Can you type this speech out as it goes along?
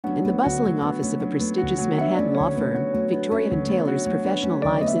In the bustling office of a prestigious Manhattan law firm, Victoria and Taylor's professional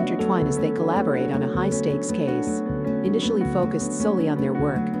lives intertwine as they collaborate on a high-stakes case. Initially focused solely on their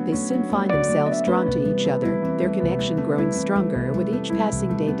work, they soon find themselves drawn to each other, their connection growing stronger with each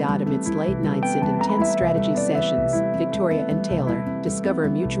passing day. Amidst late nights and intense strategy sessions, Victoria and Taylor discover a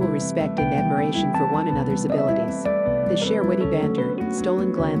mutual respect and admiration for one another's abilities. They share witty banter,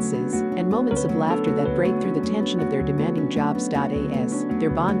 stolen glances, and moments of laughter that break through the tension of their demanding jobs. As their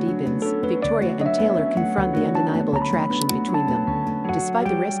bond deepens, Victoria and Taylor confront the undeniable attraction between them. Despite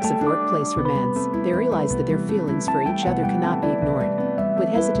the risks of workplace romance, they realize that their feelings for each other cannot be ignored. With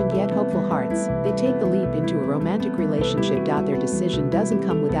hesitant yet hopeful hearts, they take the leap into a romantic relationship. Their decision doesn't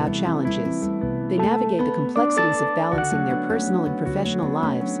come without challenges. They navigate the complexities of balancing their personal and professional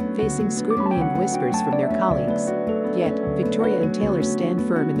lives, facing scrutiny and whispers from their colleagues. Yet, Victoria and Taylor stand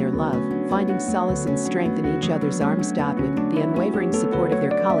firm in their love, finding solace and strength in each other's arms. With the unwavering support of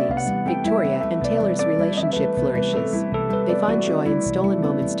their colleagues, Victoria and Taylor's relationship flourishes. They find joy in stolen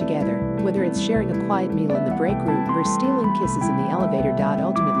moments together, whether it's sharing a quiet meal in the break room or stealing kisses in the elevator.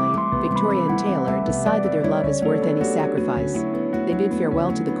 Ultimately, Victoria and Taylor decide that their love is worth any sacrifice. They bid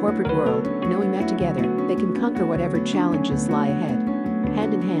farewell to the corporate world, knowing that together, they can conquer whatever challenges lie ahead.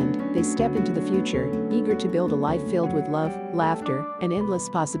 Hand in hand, they step into the future, eager to build a life filled with love, laughter, and endless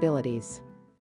possibilities.